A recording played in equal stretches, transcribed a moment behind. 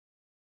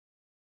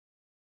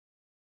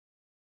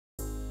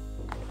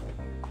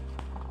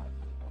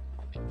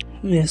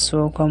Yes,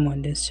 welcome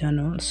on this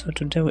channel. So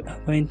today we are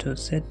going to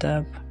set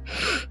up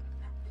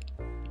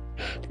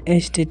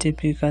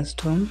HTTP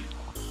custom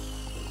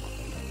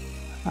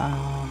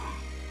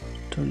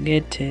to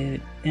get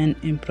an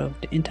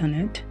improved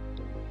internet.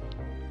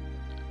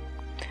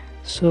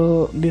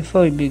 So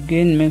before we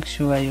begin, make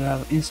sure you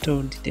have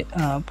installed the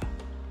app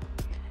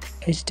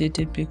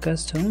HTTP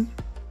custom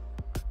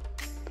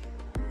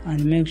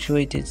and make sure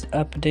it is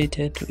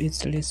updated to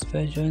its latest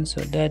version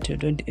so that you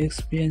don't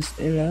experience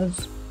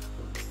errors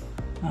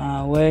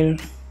while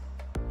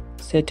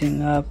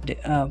setting up the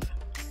app.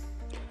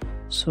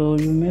 So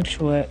you make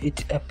sure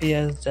it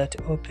appears that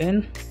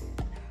open.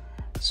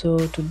 So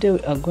today we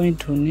are going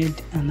to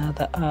need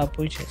another app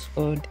which is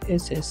called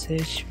SS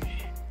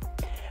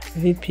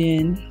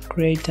VPN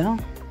Creator.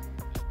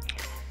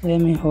 Let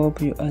me hope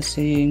you are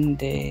seeing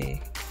the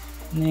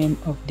name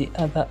of the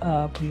other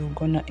app you're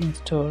gonna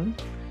install.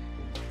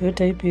 You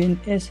type in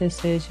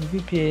SS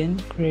VPN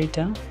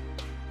Creator,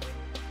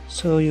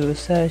 so you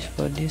search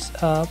for this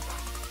app.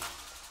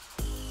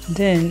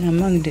 Then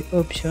among the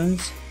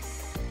options,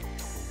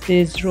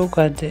 please look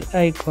at the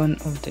icon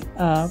of the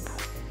app,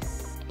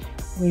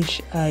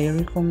 which I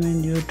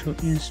recommend you to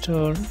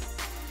install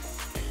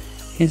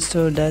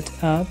that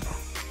app.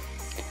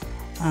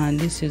 And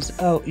this is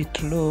how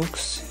it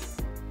looks.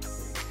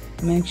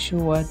 Make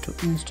sure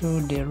to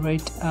install the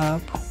right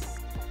app.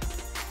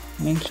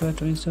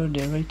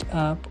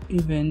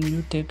 Even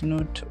you take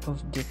note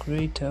of the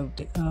creator of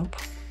the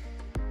app.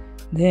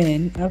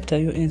 Then after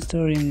you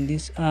installing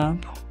this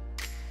app,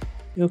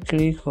 you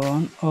click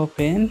on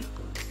open,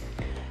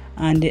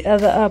 and the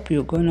other app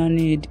you're gonna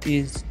need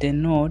is the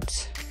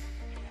notes.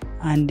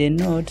 And the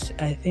notes,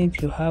 I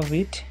think you have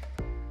it.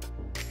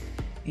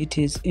 It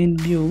is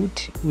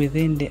inbuilt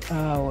within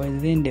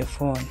the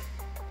phone.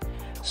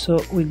 So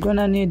we're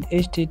gonna need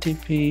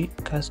HTTP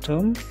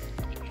custom.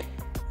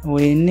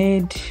 We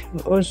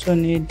also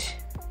need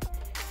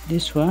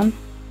this one,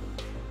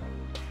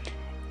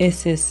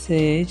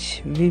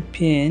 SSH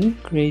VPN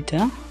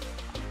Creator.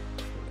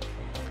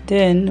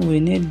 Then we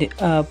need the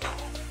app,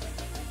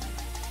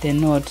 the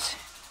notes.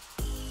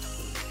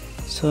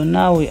 So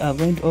now we are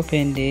going to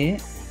open the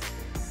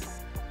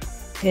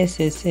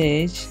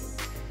SSH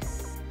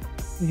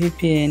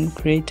VPN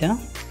Creator.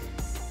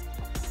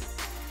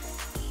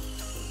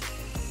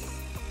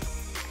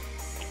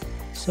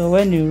 So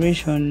when you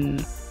reach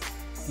in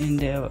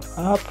the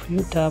app,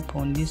 you tap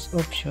on this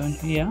option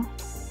here,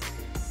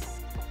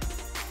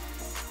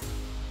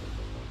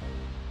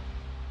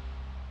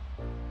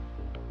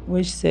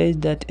 which says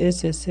that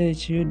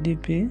SSH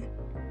UDP.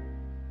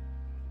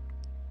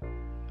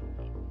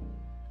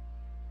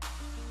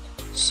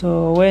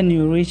 So when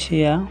you reach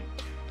here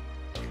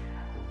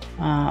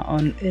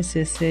on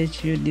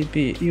SSH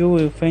UDP, you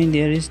will find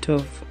a list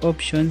of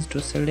options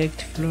to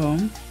select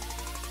from.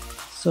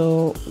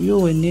 So you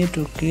will need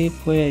to click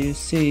where you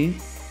see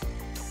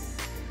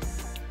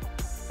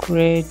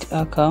create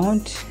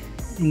account,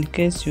 in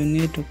case you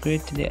need to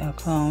create the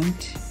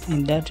account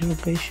in that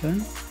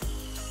location.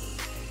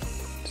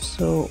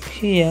 So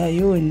here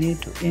you will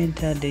need to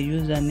enter the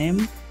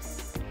username,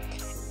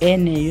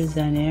 any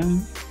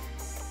username,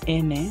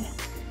 any.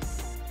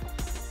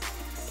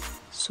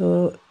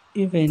 So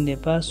even the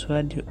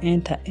password, you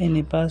enter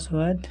any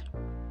password.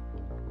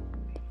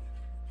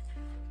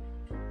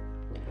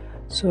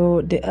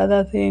 So the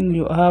other thing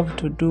you have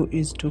to do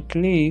is to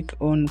click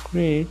on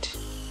create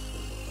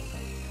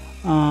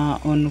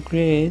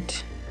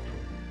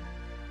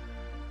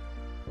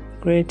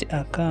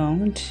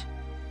account.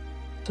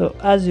 So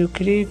as you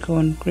click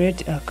on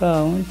create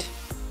account,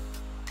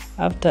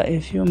 after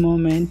a few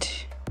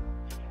moments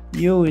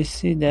you will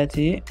see that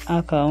the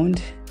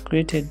account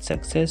created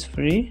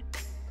successfully.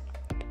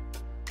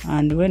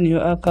 And when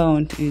your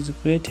account is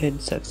created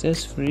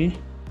successfully,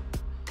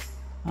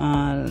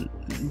 then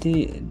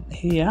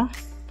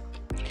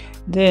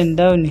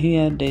down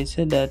here they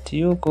say that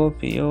you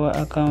copy your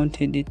account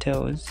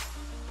details.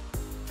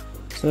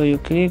 So you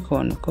click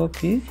on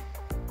copy.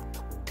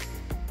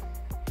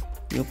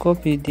 You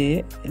copy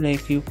the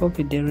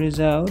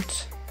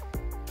results.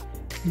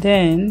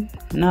 Then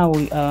now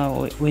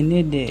we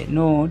need the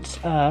notes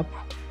app.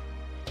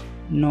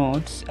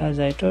 Notes, as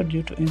I told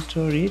you to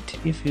install it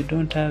if you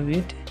don't have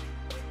it.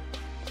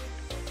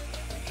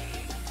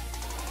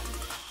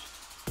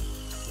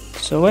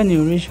 So when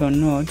you reach your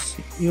notes,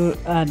 you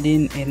add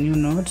in a new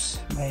notes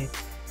by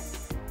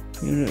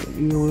you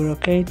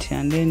locate,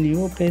 and then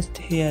you paste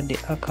here the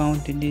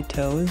account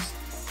details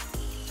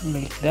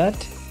like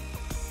that.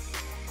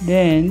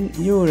 Then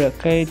you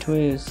locate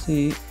where you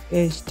see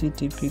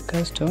HTTP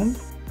custom.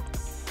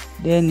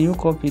 Then you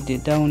copy the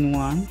down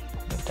one,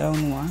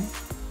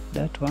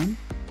 that one.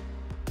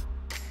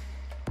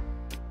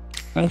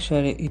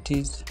 Actually it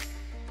is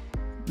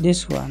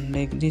this one,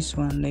 like this.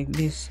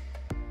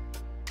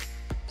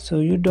 So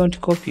you don't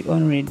copy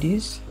only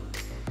this,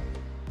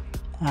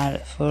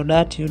 for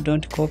that you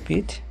don't copy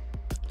it.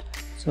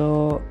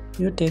 So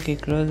you take a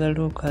closer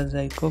look as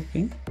I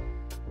copy.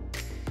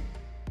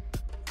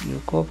 You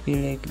copy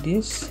like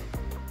this.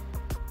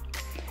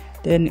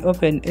 Then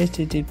open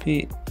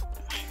http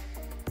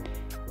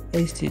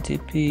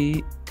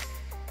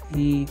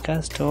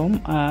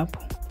custom app.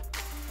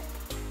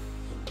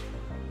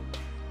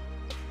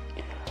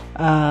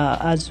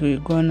 As we're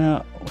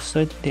gonna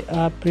search the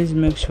app, please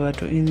make sure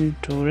to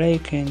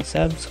like and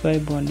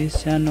subscribe on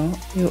this channel.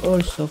 You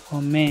also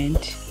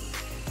comment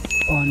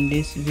on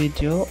this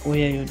video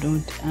where you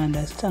don't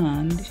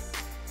understand.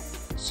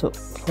 So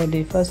for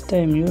the first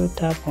time, you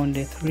tap on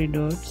the three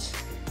dots,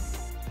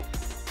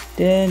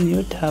 then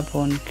you tap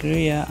on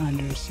clear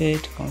and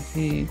reset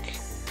config.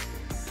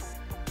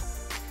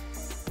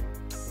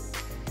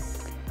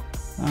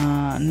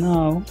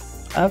 Now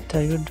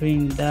after you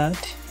doing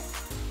that,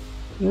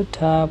 you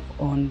tap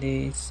on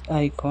this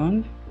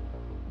icon,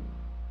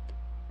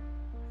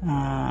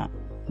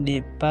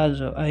 the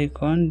puzzle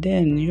icon,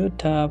 then you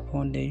tap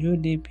on the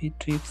UDP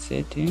tweak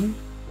setting.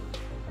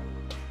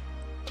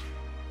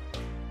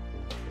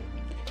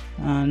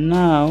 And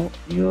now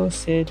you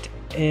set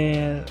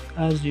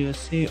as you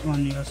see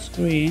on your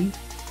screen.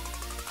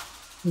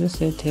 You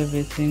set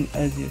everything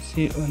as you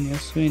see on your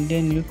screen,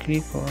 then you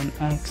click on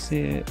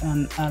accept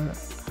and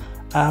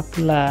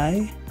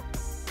apply.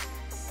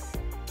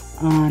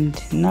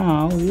 And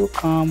now you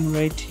come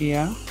right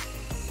here,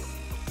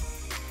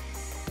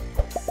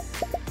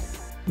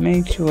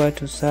 make sure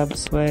to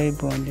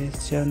subscribe on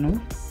this channel.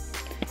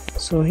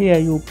 So here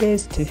you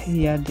paste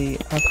here the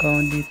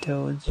account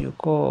details you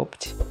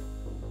copied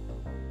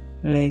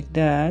like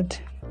that.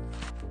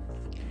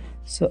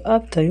 So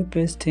after you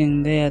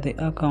pasting there the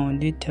account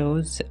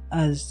details,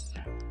 as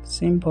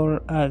simple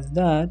as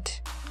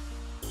that,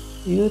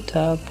 you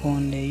tap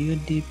on the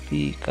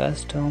UDP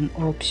custom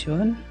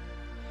option.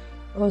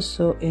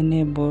 Also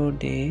enable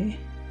the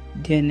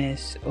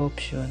DNS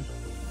option,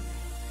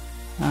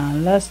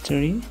 and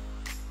lastly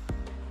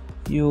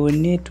you will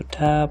need to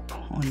tap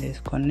on this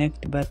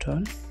connect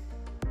button.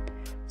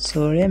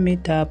 So let me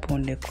tap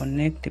on the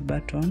connect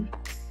button.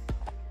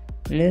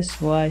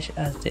 Let's watch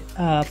as the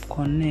app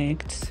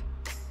connects.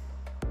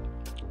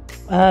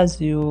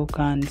 As you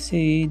can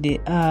see,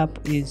 the app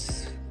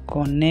is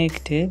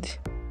connected.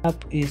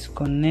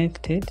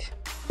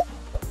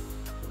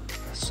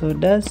 So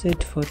that's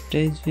it for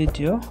today's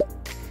video.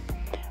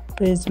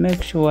 Please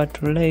make sure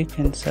to like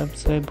and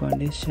subscribe on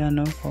this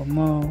channel for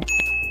more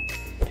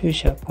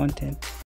future content.